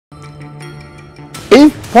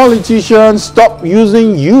If politicians stop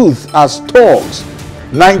using youth as thugs,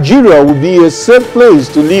 Nigeria will be a safe place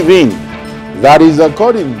to live in. That is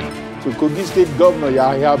according to Kogi State Governor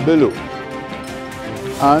Yahaya Bello.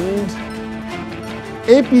 And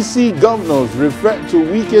APC governors referred to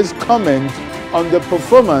Wike's comment on the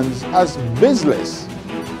performance as baseless.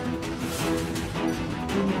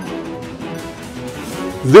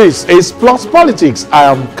 This is Plus Politics. I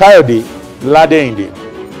am Kayode Ladende.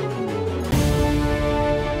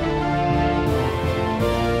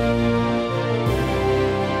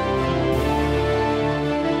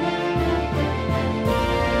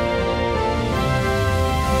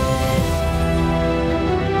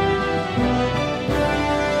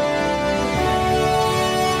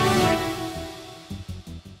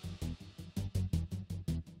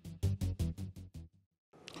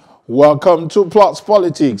 Welcome to Plus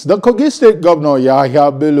Politics. The Kogi State Governor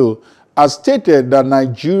Yahaya Bello has stated that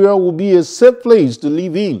Nigeria will be a safe place to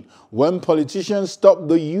live in when politicians stop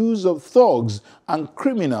the use of thugs and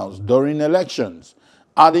criminals during elections,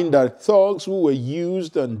 adding that thugs who were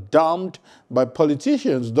used and dumped by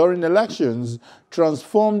politicians during elections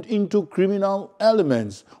transformed into criminal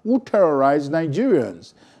elements who terrorize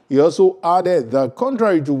Nigerians. He also added that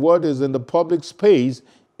contrary to what is in the public space,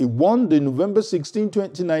 he won the November 16,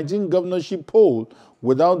 2019 governorship poll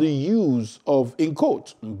without the use of, in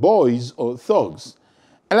quote, boys or thugs.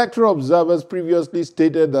 Electoral observers previously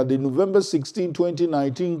stated that the November 16,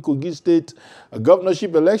 2019 Kogi State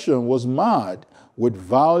Governorship Election was marred with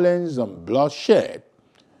violence and bloodshed.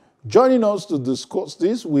 Joining us to discuss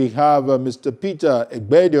this, we have Mr. Peter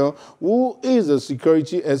Egbedio, who is a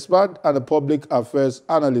security expert and a public affairs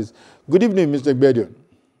analyst. Good evening, Mr. Egbedio.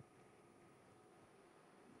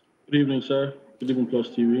 Good evening, sir. Good evening, Plus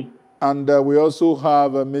TV. And we also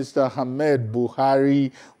have Mr. Ahmed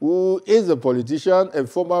Buhari, who is a politician, a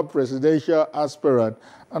former presidential aspirant,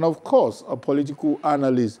 and of course, a political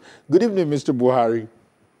analyst. Good evening, Mr. Buhari.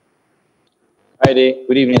 Hi there.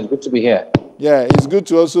 Good evening. It's good to be here. Yeah, it's good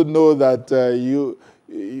to also know that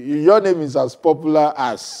your name is as popular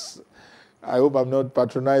as, I hope I'm not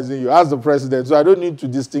patronizing you, as the president, so I don't need to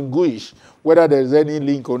distinguish whether there's any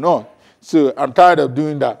link or not. So I'm tired of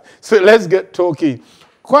doing that. So let's get talking.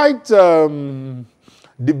 Quite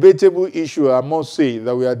debatable issue, I must say,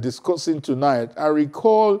 that we are discussing tonight. I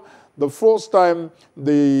recall the first time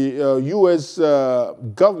the U.S.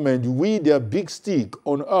 government with their big stick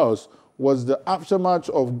on us was the aftermath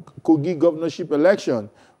of Kogi governorship election,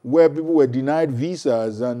 where people were denied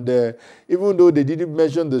visas. And even though they didn't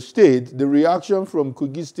mention the state, the reaction from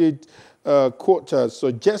Kogi State quarters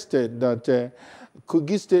suggested that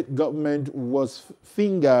Kogi State government was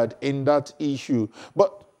fingered in that issue.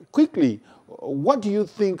 But quickly, what do you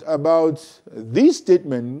think about this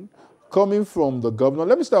statement coming from the governor?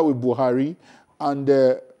 Let me start with Buhari, and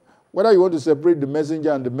whether you want to separate the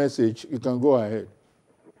messenger and the message, you can go ahead.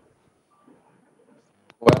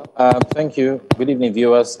 Well, thank you. Good evening,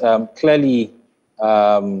 viewers. Clearly,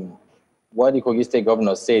 what the Kogi State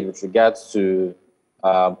Governor said with regards to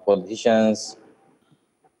politicians'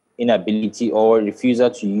 inability or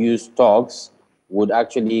refusal to use thugs would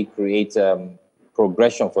actually create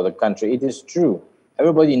progression for the country. It is true.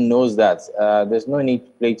 Everybody knows that. There's no need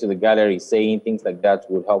to play to the gallery saying things like that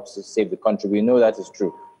would help to save the country. We know that is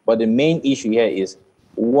true. But the main issue here is,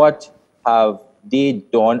 what have they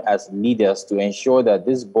done as leaders to ensure that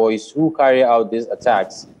these boys who carry out these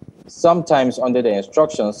attacks, sometimes under the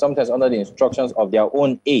instructions, sometimes under the instructions of their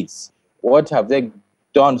own aides, what have they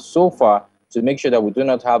done so far to make sure that we do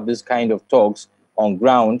not have this kind of talks on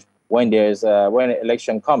ground when there's when an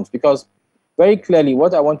election comes? Because very clearly,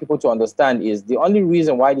 what I want people to understand is the only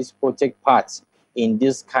reason why these people take part in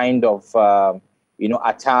this kind of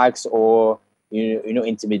attacks or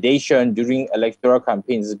intimidation during electoral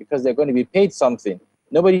campaigns is because they're going to be paid something.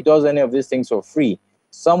 Nobody does any of these things for free.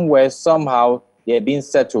 Somewhere, somehow, they're being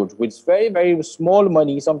settled with very, very small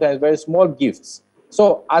money, sometimes very small gifts.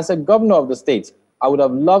 So, as a governor of the state, I would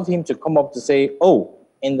have loved him to come up to say, oh,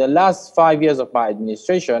 in the last 5 years of my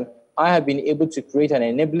administration, I have been able to create an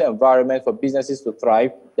enabling environment for businesses to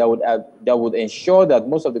thrive that would ensure that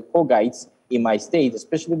most of the Kogites in my state,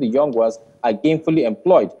 especially the young ones, are gainfully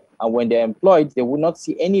employed. And when they're employed, they will not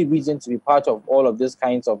see any reason to be part of all of these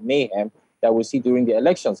kinds of mayhem that we see during the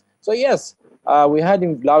elections. So yes, we heard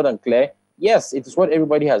him loud and clear. Yes, it is what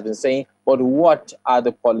everybody has been saying, but what are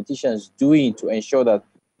the politicians doing to ensure that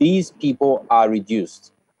these people are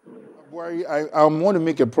reduced? I want to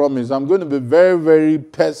make a promise. I'm going to be very, very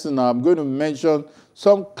personal. I'm going to mention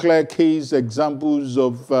some clear case examples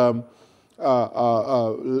of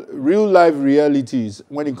real-life realities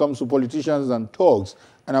when it comes to politicians and thugs.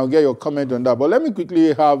 and I'll get your comment on that. But let me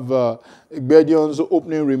quickly have Gbedion's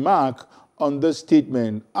opening remark on this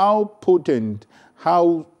statement. How potent,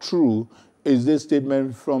 how true is this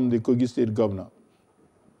statement from the Kogi State Governor?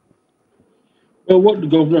 Well, what the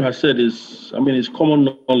governor has said is, I mean, it's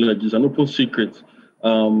common knowledge, it's an open secret.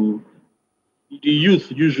 The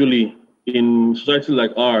youth usually in societies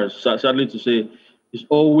like ours, sadly to say, is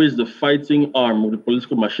always the fighting arm of the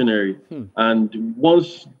political machinery. And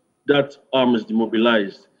once that arm is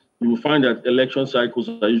demobilized, you will find that election cycles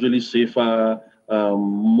are usually safer,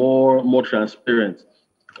 more transparent.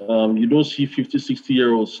 You don't see 50,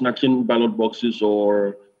 60-year-olds snatching ballot boxes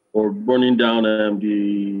or burning down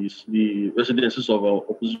the residences of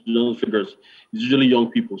opposition figures. It's usually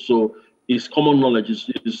young people. So it's common knowledge,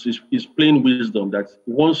 it's plain wisdom that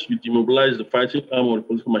once you demobilize the fighting arm of the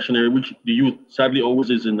political machinery, which the youth sadly always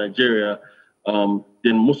is in Nigeria,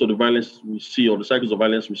 then most of the violence we see, or the cycles of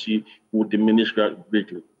violence we see, will diminish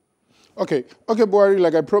greatly. Okay, Buhari,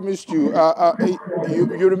 like I promised you,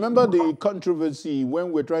 you remember the controversy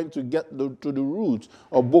when we're trying to get to the roots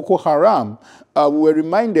of Boko Haram. We were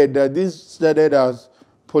reminded that this started as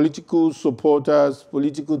political supporters,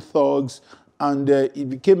 political thugs, and it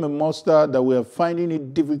became a monster that we are finding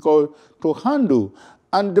it difficult to handle.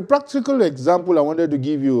 And the practical example I wanted to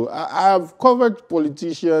give you, I've covered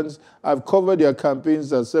politicians, I've covered their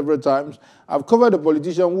campaigns several times. I've covered a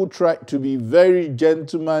politician who tried to be very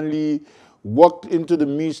gentlemanly, walked into the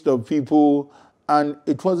midst of people, and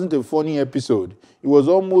it wasn't a funny episode. It was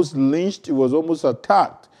almost lynched, it was almost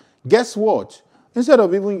attacked. Guess what? Instead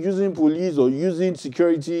of even using police or using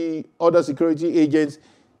other security agents,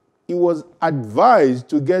 he was advised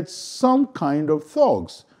to get some kind of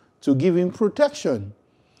thugs to give him protection.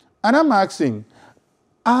 And I'm asking,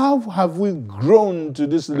 how have we grown to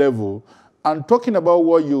this level? And talking about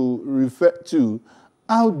what you refer to,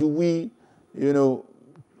 how do we,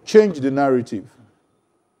 change the narrative?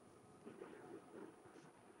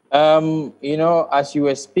 As you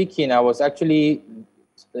were speaking, I was actually,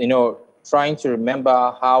 trying to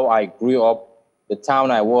remember how I grew up, the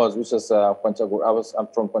town I was, which was Kwantagora. I'm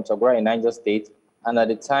from Kwantagora in Niger State. And at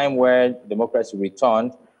the time where democracy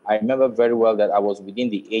returned, I remember very well that I was within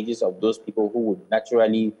the ages of those people who would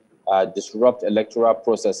naturally disrupt electoral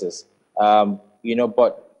processes. But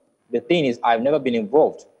the thing is, I've never been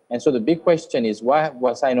involved. And so the big question is, why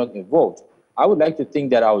was I not involved? I would like to think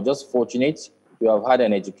that I was just fortunate to have had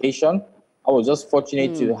an education. I was just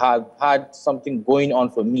fortunate to have had something going on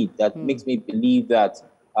for me that makes me believe that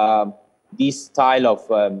this style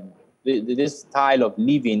of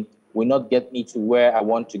living will not get me to where I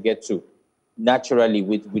want to get to naturally,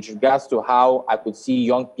 with regards to how I could see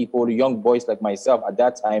young people, young boys like myself at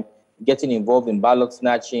that time, getting involved in ballot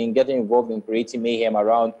snatching, getting involved in creating mayhem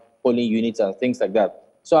around polling units and things like that.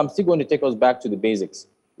 So I'm still going to take us back to the basics.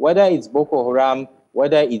 Whether it's Boko Haram,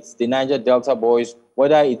 whether it's the Niger Delta boys,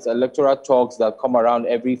 whether it's electoral talks that come around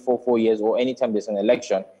every four years or anytime there's an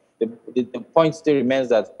election, the point still remains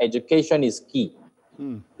that education is key.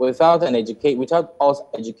 Without us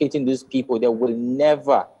educating these people, they will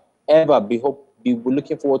never, ever be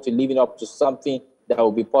looking forward to living up to something that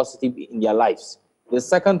will be positive in their lives. The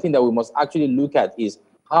second thing that we must actually look at is,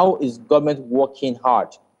 how is government working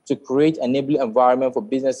hard to create an enabling environment for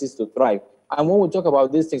businesses to thrive? And when we talk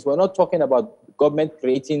about these things, we're not talking about government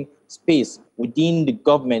creating space within the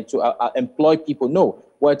government to employ people. No,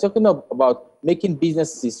 we're talking about making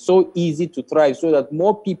businesses so easy to thrive so that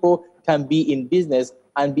more people can be in business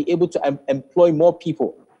and be able to employ more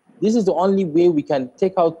people. This is the only way we can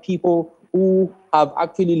take out people who have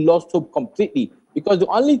actually lost hope completely. Because the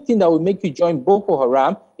only thing that will make you join Boko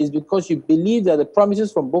Haram is because you believe that the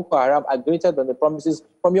promises from Boko Haram are greater than the promises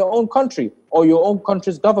from your own country or your own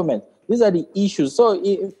country's government. These are the issues. So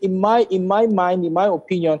in my mind, in my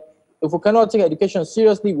opinion, if we cannot take education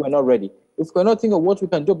seriously, we're not ready. If we cannot think of what we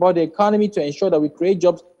can do about the economy to ensure that we create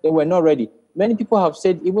jobs, then we're not ready. Many people have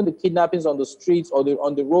said even the kidnappings on the streets or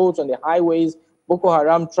on the roads, on the highways, Boko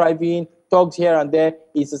Haram thriving, thugs here and there,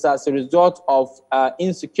 is as a result of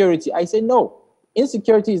insecurity. I say no.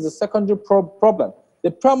 Insecurity is the secondary problem.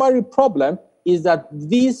 The primary problem is that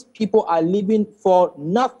these people are living for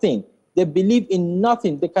nothing. They believe in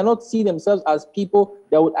nothing. They cannot see themselves as people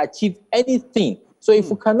that would achieve anything. So if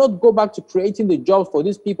we cannot go back to creating the jobs for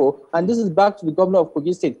these people, and this is back to the governor of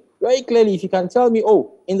Kogi State, very clearly, if you can tell me,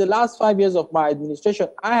 oh, in the last 5 years of my administration,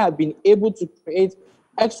 I have been able to create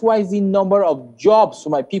XYZ number of jobs for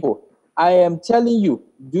my people. I am telling you,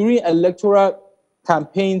 during electoral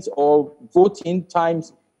campaigns or voting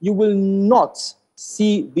times, you will not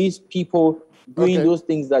see these people doing those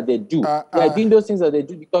things that they do. They are doing those things that they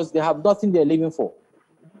do because they have nothing they're living for.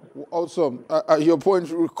 Awesome. Your point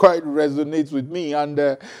quite resonates with me. And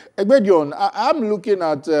Egbedion, I'm looking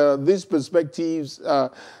at these perspectives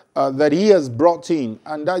that he has brought in,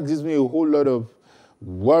 and that gives me a whole lot of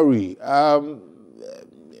worry.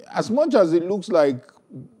 As much as it looks like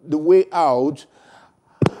the way out,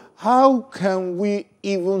 how can we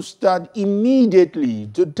even start immediately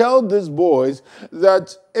to tell these boys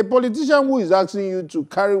that a politician who is asking you to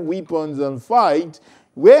carry weapons and fight,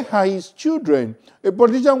 where are his children? A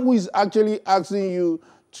politician who is actually asking you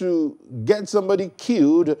to get somebody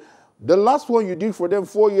killed, the last one you did for them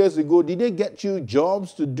 4 years ago, did they get you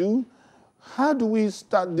jobs to do? How do we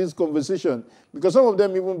start this conversation? Because some of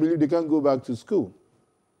them even believe they can't go back to school.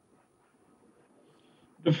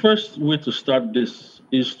 The first way to start this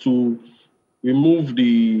is to remove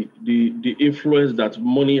the influence that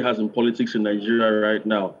money has in politics in Nigeria right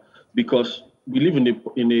now, because we live in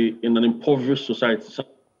an impoverished society.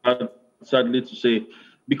 Sadly to say,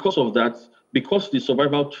 because of that, because the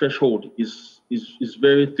survival threshold is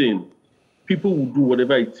very thin, people will do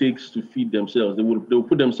whatever it takes to feed themselves. They will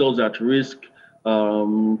put themselves at risk.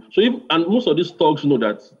 And most of these thugs know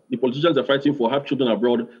that the politicians are fighting for have children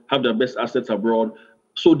abroad, have their best assets abroad.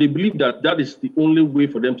 So they believe that that is the only way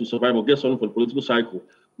for them to survive or get something for the political cycle.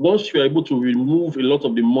 Once you are able to remove a lot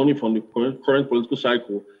of the money from the current political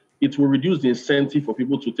cycle, it will reduce the incentive for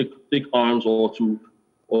people to take arms or to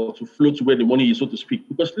float to where the money is, so to speak.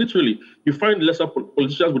 Because literally, you find lesser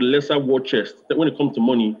politicians with lesser war chest that when it comes to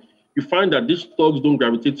money, you find that these thugs don't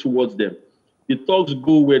gravitate towards them. The thugs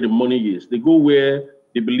go where the money is. They go where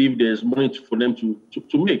they believe there's money for them to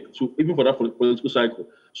make, even for that political cycle.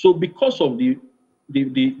 So because of the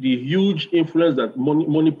huge influence that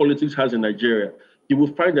money politics has in Nigeria, you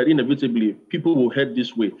will find that inevitably people will head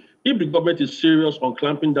this way. If the government is serious on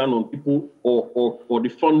clamping down on people or the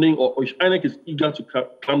funding, or if INEC is eager to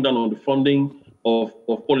clamp down on the funding of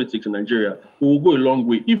politics in Nigeria, we will go a long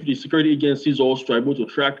way. If the security agencies also are able to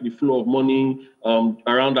track the flow of money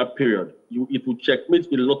around that period, it will checkmate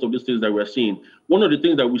a lot of these things that we're seeing. One of the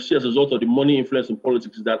things that we see as a result of the money influence in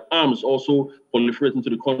politics is that arms also proliferate into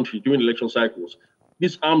the country during election cycles.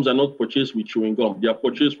 These arms are not purchased with chewing gum. They are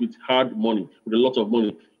purchased with hard money, with a lot of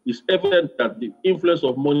money. It's evident that the influence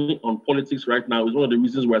of money on politics right now is one of the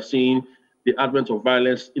reasons we're seeing the advent of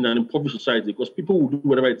violence in an impoverished society, because people will do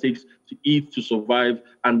whatever it takes to eat, to survive,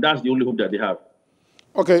 and that's the only hope that they have.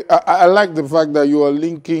 Okay, I like the fact that you are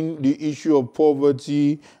linking the issue of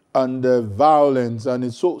poverty and violence, and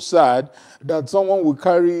it's so sad that someone will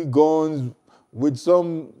carry guns with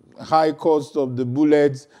some high cost of the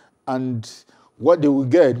bullets, and what they will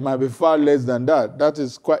get might be far less than that. That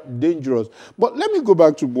is quite dangerous. But let me go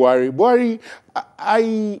back to Buhari.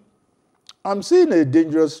 Buhari, I'm seeing a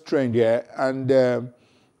dangerous trend here, and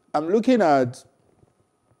I'm looking at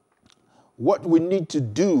what we need to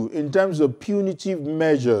do in terms of punitive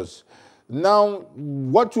measures. Now,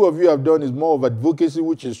 what two of you have done is more of advocacy,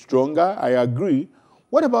 which is stronger. I agree.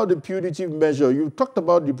 What about the punitive measure? You've talked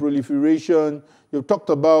about the proliferation. You've talked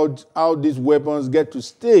about how these weapons get to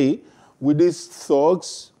stay with these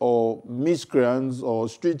thugs or miscreants or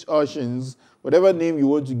street urchins, whatever name you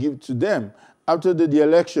want to give to them after the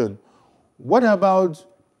election. What about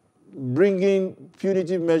bringing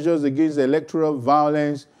punitive measures against electoral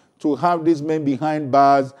violence to have these men behind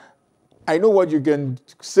bars? I know what you can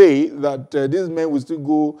say, that these men will still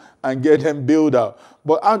go and get them bailed out.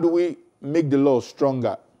 But how do we make the law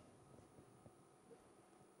stronger?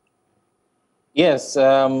 Yes,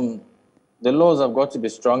 the laws have got to be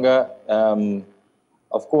stronger.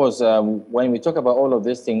 Of course, when we talk about all of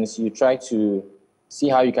these things, you try to see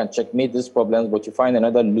how you can checkmate these problems, but you find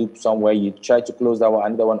another loop somewhere, you try to close that one,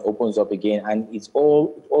 another one opens up again, and it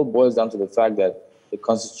all boils down to the fact that the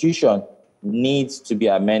Constitution needs to be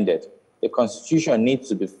amended. The Constitution needs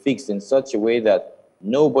to be fixed in such a way that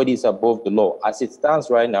nobody is above the law. As it stands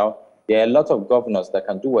right now, there are a lot of governors that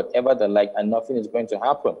can do whatever they like and nothing is going to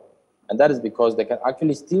happen. And that is because they can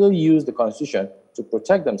actually still use the Constitution to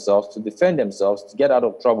protect themselves, to defend themselves, to get out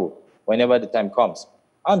of trouble whenever the time comes.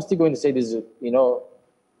 I'm still going to say this,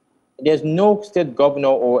 there's no state governor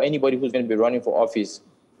or anybody who's going to be running for office.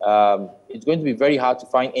 It's going to be very hard to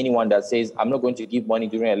find anyone that says, I'm not going to give money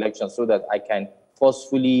during elections so that I can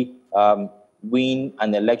forcefully win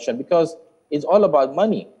an election, because it's all about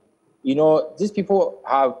money. These people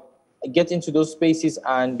get into those spaces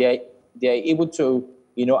and they're able to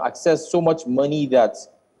access so much money that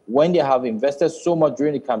when they have invested so much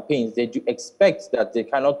during the campaigns, they do expect that they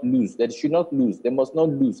cannot lose, that they should not lose, they must not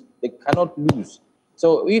lose, they cannot lose.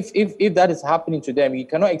 So if that is happening to them, you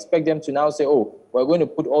cannot expect them to now say, oh, we're going to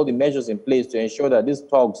put all the measures in place to ensure that these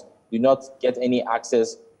thugs do not get any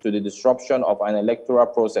access to the disruption of an electoral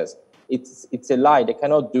process. It's a lie. They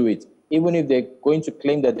cannot do it. Even if they're going to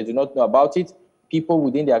claim that they do not know about it, people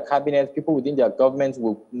within their cabinet, people within their government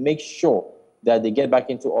will make sure that they get back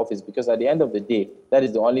into office, because at the end of the day, that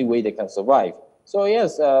is the only way they can survive. So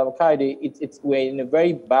yes, Kaide, we're in a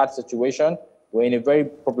very bad situation. We're in a very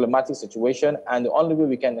problematic situation, and the only way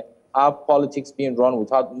we can have politics being run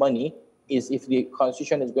without money is if the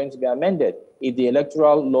constitution is going to be amended, if the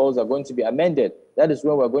electoral laws are going to be amended. That is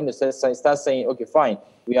when we're going to start saying, okay, fine,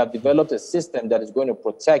 we have developed a system that is going to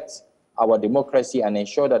protect our democracy and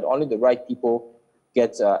ensure that only the right people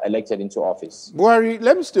get elected into office. Buhari,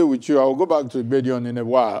 let me stay with you. I'll go back to Bedion in a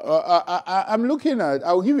while. I'm looking at,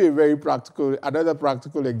 I'll give you a very another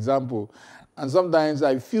practical example. And sometimes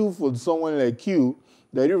I feel for someone like you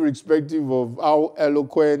that irrespective of how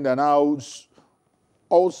eloquent and how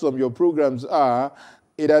awesome your programs are,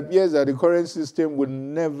 it appears that the current system would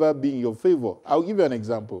never be in your favor. I'll give you an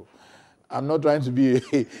example. I'm not trying to be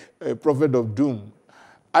a prophet of doom.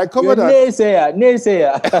 I covered naysayer.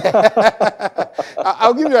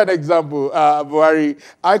 I'll give you an example, Buhari.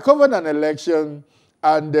 I covered an election,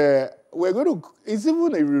 and it's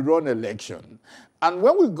even a rerun election. And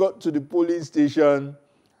when we got to the polling station,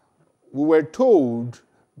 we were told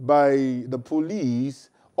by the police,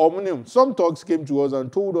 or some thugs came to us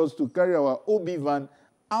and told us to carry our OB van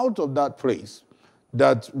out of that place,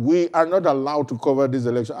 that we are not allowed to cover this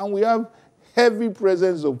election. And we have heavy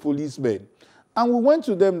presence of policemen. And we went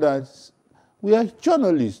to them that we are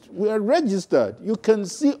journalists, we are registered. You can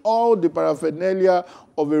see all the paraphernalia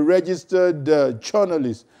of a registered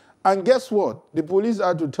journalist. And guess what? The police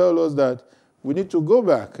had to tell us that we need to go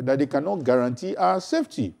back, that they cannot guarantee our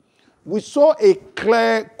safety. We saw a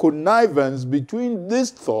clear connivance between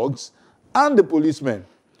these thugs and the policemen.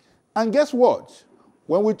 And guess what?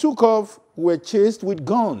 When we took off, we were chased with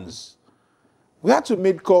guns. We had to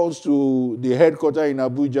make calls to the headquarters in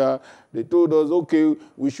Abuja. They told us, okay,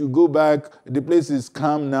 we should go back. The place is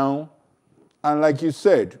calm now. And like you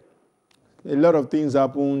said, a lot of things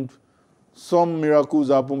happened. Some miracles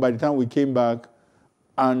happened by the time we came back,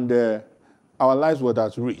 and our lives were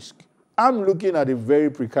at risk. I'm looking at a very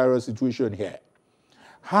precarious situation here.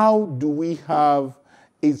 How do we have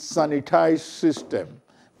a sanitized system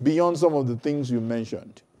beyond some of the things you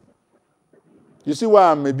mentioned? You see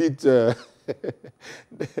why I'm a bit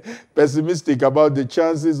pessimistic about the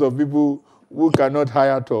chances of people who cannot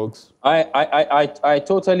hire thugs? I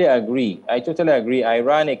totally agree. I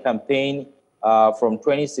ran a campaign from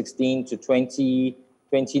 2016 to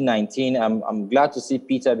 2019. I'm glad to see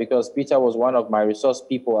Peter, because Peter was one of my resource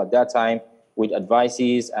people at that time, with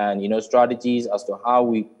advices and strategies as to how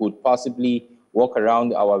we could possibly work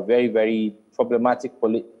around our very, very problematic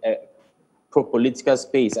political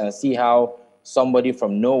space and see how somebody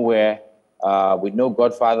from nowhere, with no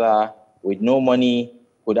godfather, with no money,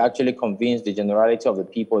 could actually convince the generality of the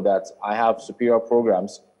people that I have superior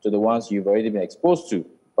programs to the ones you've already been exposed to,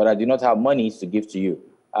 but I do not have money to give to you.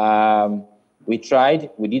 We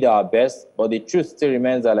tried, we did our best, but the truth still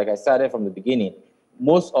remains that, like I started from the beginning,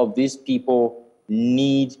 most of these people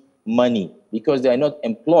need money because they are not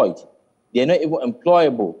employed. They are not even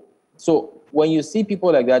employable. So when you see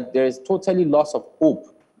people like that, there is totally loss of hope,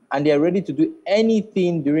 and they are ready to do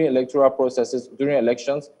anything during electoral processes, during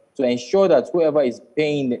elections, to ensure that whoever is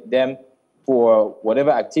paying them for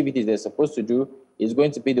whatever activities they're supposed to do is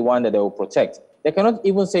going to be the one that they will protect. They cannot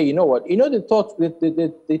even say, you know what, the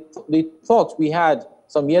thought we had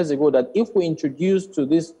some years ago that if we introduce to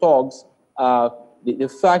these thugs the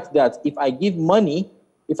fact that if I give money,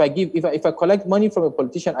 if I collect money from a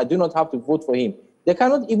politician, I do not have to vote for him. They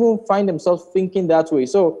cannot even find themselves thinking that way.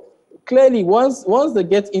 So clearly, once they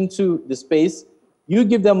get into the space, you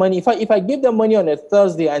give them money. If I give them money on a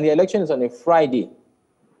Thursday and the election is on a Friday,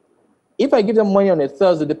 if I give them money on a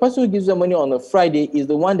Thursday, the person who gives them money on a Friday is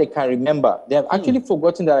the one they can remember. They have actually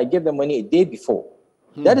forgotten that I gave them money a day before.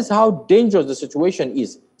 That is how dangerous the situation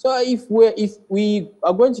is. So if we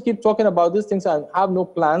are going to keep talking about these things and have no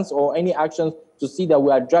plans or any actions to see that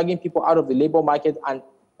we are dragging people out of the labor market, and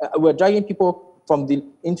we're dragging people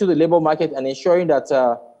into the labor market and ensuring that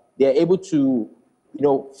they're able to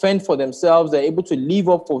fend for themselves, they're able to live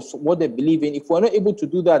up for what they believe in. If we're not able to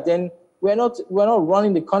do that, then we're not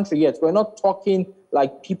running the country yet. We're not talking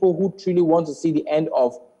like people who truly want to see the end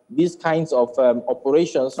of these kinds of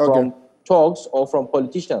operations from thugs or from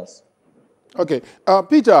politicians. Okay.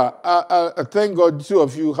 Peter, thank God two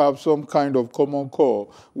of you have some kind of common core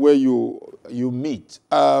where you meet.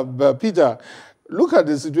 But Peter, look at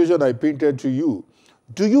the situation I painted to you.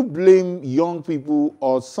 Do you blame young people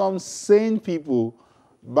or some sane people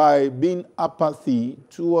by being apathy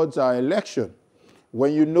towards our election?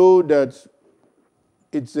 when you know that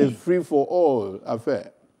it's a free-for-all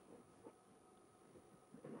affair?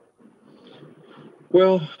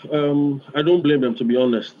 Well, I don't blame them, to be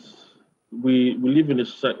honest. We live in a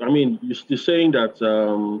society. I mean, you're saying that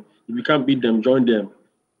if you can't beat them, join them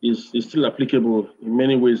is still applicable in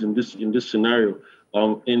many ways in this scenario.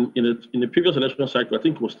 In the previous election cycle, I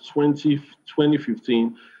think it was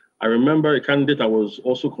 2015. I remember a candidate I was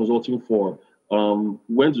also consulting for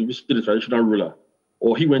went to visit the traditional ruler,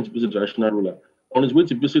 or he went to visit the traditional ruler. On his way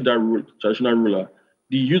to visit that traditional ruler,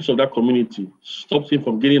 the youths of that community stopped him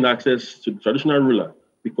from getting access to the traditional ruler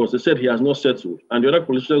because they said he has not settled, and the other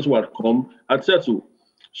politicians who had come had settled.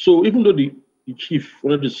 So even though the chief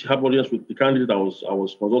wanted to have audience with the candidate I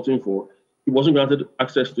was consulting for, he wasn't granted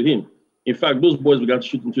access to him. In fact, those boys began to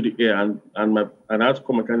shoot into the air, and I had to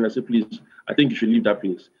call my candidate and say, please, I think you should leave that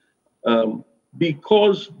place.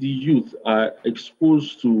 Because the youth are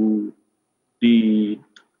exposed to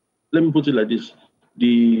let me put it like this,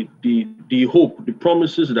 the hope, the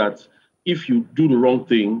promises that if you do the wrong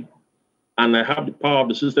thing and I have the power of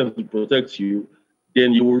the system to protect you,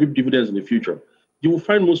 then you will reap dividends in the future. You will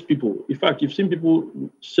find most people, in fact, you've seen people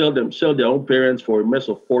sell their own parents for a mess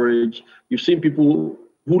of porridge. You've seen people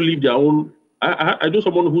who leave their own, I know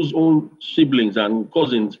someone whose own siblings and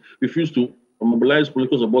cousins refused to mobilize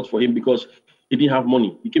political support for him because he didn't have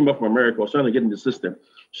money. He came back from America, was trying to get in the system.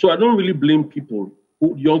 So I don't really blame people,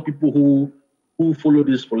 young people who follow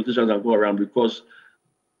these politicians and go around, because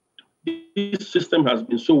this system has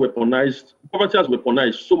been so weaponized. Poverty has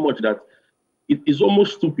weaponized so much that it is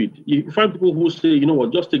almost stupid. You find people who say, you know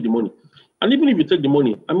what, just take the money. And even if you take the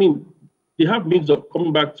money, I mean, they have means of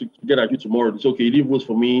coming back to get at you tomorrow. It's okay, you didn't vote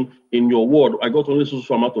for me in your ward. I got only so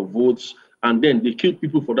amount of votes. And then they kill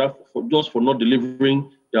people for that, just for not delivering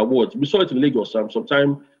their words. We saw it in Lagos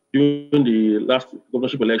sometime during the last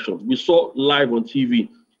governorship election. We saw live on TV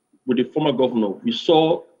with the former governor. We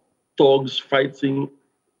saw thugs fighting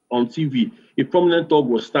on TV. A prominent thug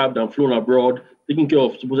was stabbed and flown abroad, taken care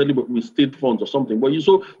of supposedly with state funds or something. But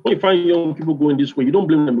when you find young people going this way, you don't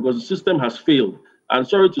blame them because the system has failed. And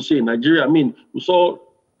sorry to say, Nigeria, I mean, we saw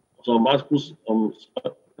some articles, a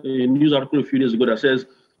news article a few days ago that says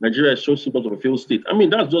Nigeria is showing symptoms of a failed state. I mean,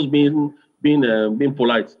 that's just being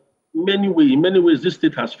polite. In many ways, this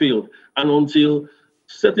state has failed. And until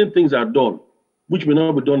certain things are done, which may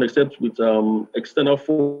not be done except with external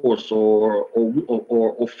force or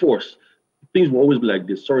force, things will always be like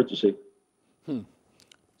this. Sorry to say.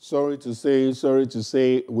 Sorry to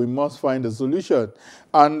say, we must find a solution.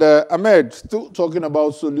 And Ahmed, still talking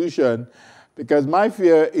about solution, because my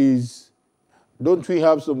fear is, don't we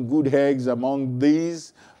have some good eggs among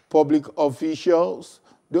these public officials?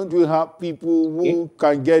 Don't we have people who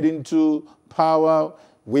can get into power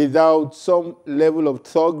without some level of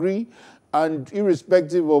thuggery? And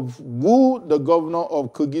irrespective of who the governor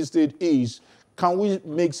of Kogi State is, can we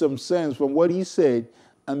make some sense from what he said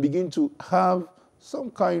and begin to have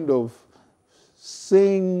some kind of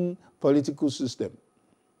sane political system?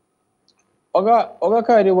 Oga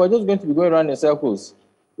Kaide, we're just going to be going around in circles.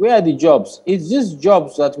 Where are the jobs? It's these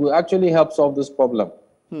jobs that will actually help solve this problem.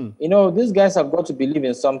 You know, these guys have got to believe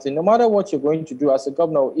in something. No matter what you're going to do as a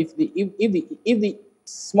governor, if the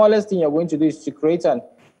smallest thing you're going to do is to create an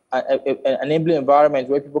enabling environment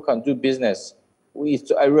where people can do business, is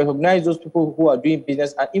to recognize those people who are doing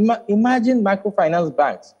business. And imagine microfinance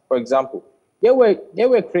banks, for example. They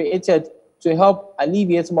were created to help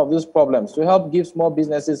alleviate some of those problems, to help give small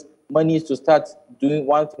businesses money to start doing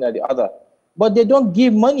one thing or the other. But they don't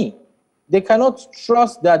give money. They cannot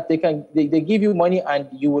trust that they give you money and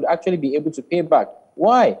you would actually be able to pay back.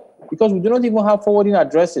 Why? Because we do not even have forwarding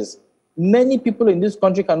addresses. Many people in this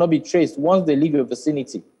country cannot be traced once they leave your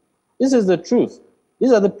vicinity. This is the truth.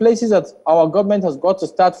 These are the places that our government has got to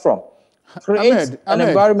start from. Create an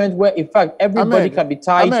environment where, in fact, everybody can be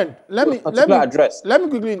tied to a particular address. Let me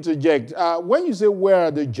quickly interject. When you say where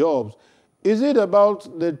are the jobs, is it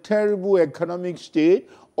about the terrible economic state,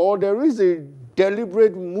 or there is a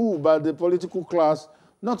deliberate move by the political class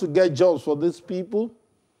not to get jobs for these people?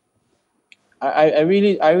 I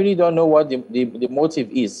really don't know what the motive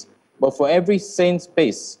is. But for every sane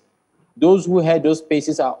space, those who head those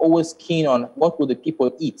spaces are always keen on what will the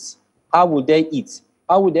people eat? How will they eat?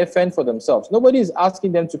 How will they fend for themselves? Nobody is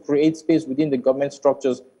asking them to create space within the government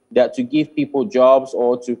structures that to give people jobs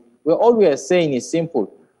or to, well, all we are saying is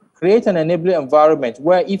simple. Create an enabling environment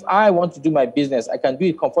where if I want to do my business, I can do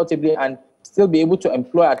it comfortably and still be able to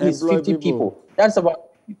employ at least 50 people. That's about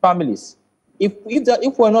families. If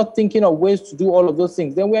we're not thinking of ways to do all of those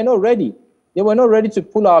things, then we're not ready. They were not ready to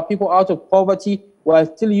pull our people out of poverty while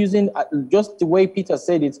still using, just the way Peter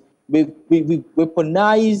said it, we've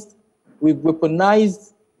weaponized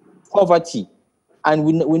poverty, and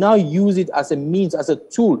we now use it as a means, as a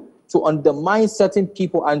tool to undermine certain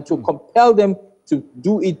people and to compel them to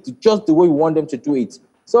do it just the way we want them to do it.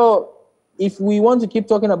 So if we want to keep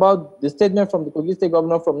talking about the statement from the Kogi State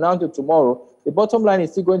Governor from now to tomorrow, the bottom line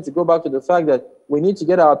is still going to go back to the fact that we need to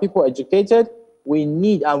get our people educated. We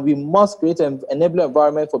need and we must create an enabler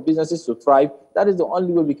environment for businesses to thrive. That is the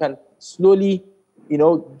only way we can slowly,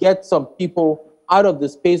 get some people out of the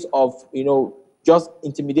space of, just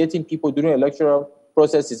intimidating people during electoral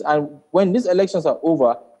processes. And when these elections are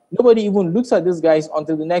over, nobody even looks at these guys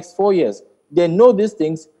until the next 4 years. They know these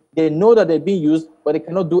things. They know that they're being used, but they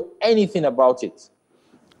cannot do anything about it.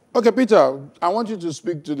 Okay, Peter, I want you to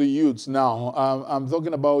speak to the youths now. I'm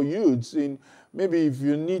talking about youths. Maybe if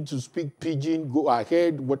you need to speak pidgin, go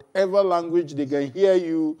ahead. Whatever language they can hear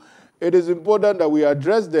you, it is important that we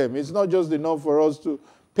address them. It's not just enough for us to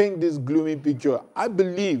paint this gloomy picture. I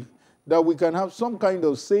believe that we can have some kind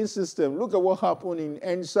of sane system. Look at what happened in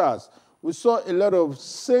NSAS. We saw a lot of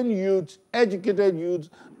sane youth, educated youth,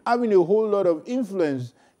 having a whole lot of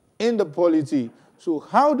influence in the polity. So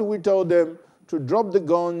how do we tell them to drop the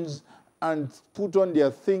guns and put on their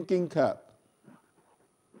thinking cap?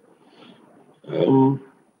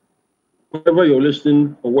 Wherever you're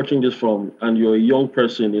listening or watching this from, and you're a young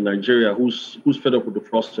person in Nigeria who's fed up with the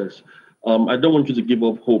process, I don't want you to give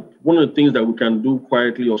up hope. One of the things that we can do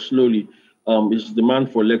quietly or slowly is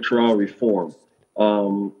demand for electoral reform.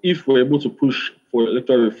 If we're able to push for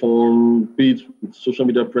electoral reform, be it with social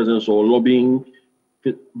media presence or lobbying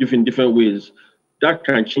different ways, that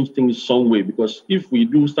can change things some way. Because if we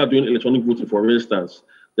do start doing electronic voting, for instance,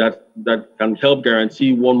 that can help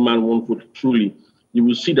guarantee one man, one vote truly, you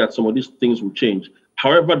will see that some of these things will change.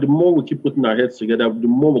 However, the more we keep putting our heads together, the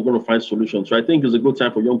more we're going to find solutions. So I think it's a good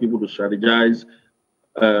time for young people to strategize,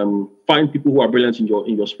 find people who are brilliant in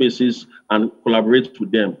your spaces and collaborate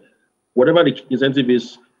with them. Whatever the incentive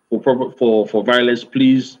is for violence,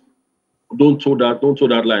 please don't toe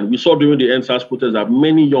that line. We saw during the NSAS protest that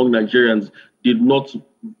many young Nigerians did not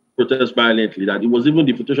protest violently, that it was even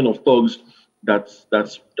the infiltration of thugs that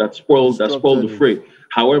spoiled the fray.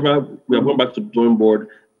 However, we have gone back to the drawing board,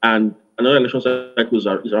 and another election cycle is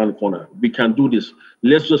around the corner. We can do this.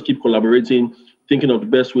 Let's just keep collaborating, thinking of the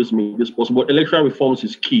best ways to make this possible. Electoral reforms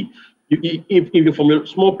is key. If you're from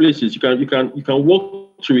small places, you can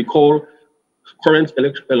work to recall current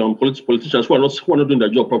politicians who are not doing their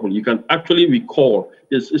job properly. You can actually recall.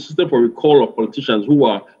 There's a system for recall of politicians who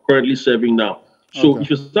are currently serving now. So if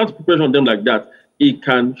you start to pressure on them like that, it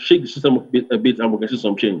can shake the system a bit and we can see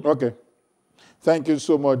some change. Okay. Thank you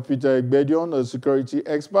so much, Peter Igbedion, a security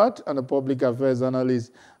expert and a public affairs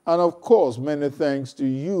analyst. And of course, many thanks to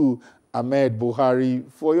you, Ahmed Buhari,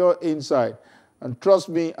 for your insight. And trust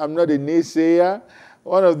me, I'm not a naysayer.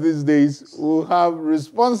 One of these days, we'll have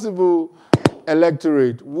responsible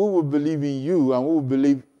electorate who will believe in you and who will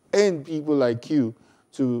believe in people like you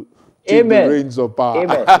to take the reins of power.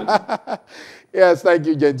 Amen. Yes, thank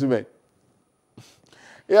you, gentlemen.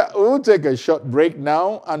 Yeah, we'll take a short break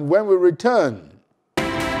now, and when we return,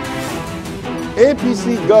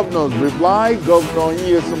 APC governors reply Governor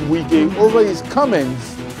Nyesom Wike over his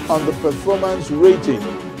comments on the performance rating.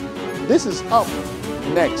 This is up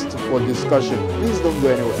next for discussion. Please don't go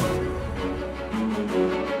anywhere.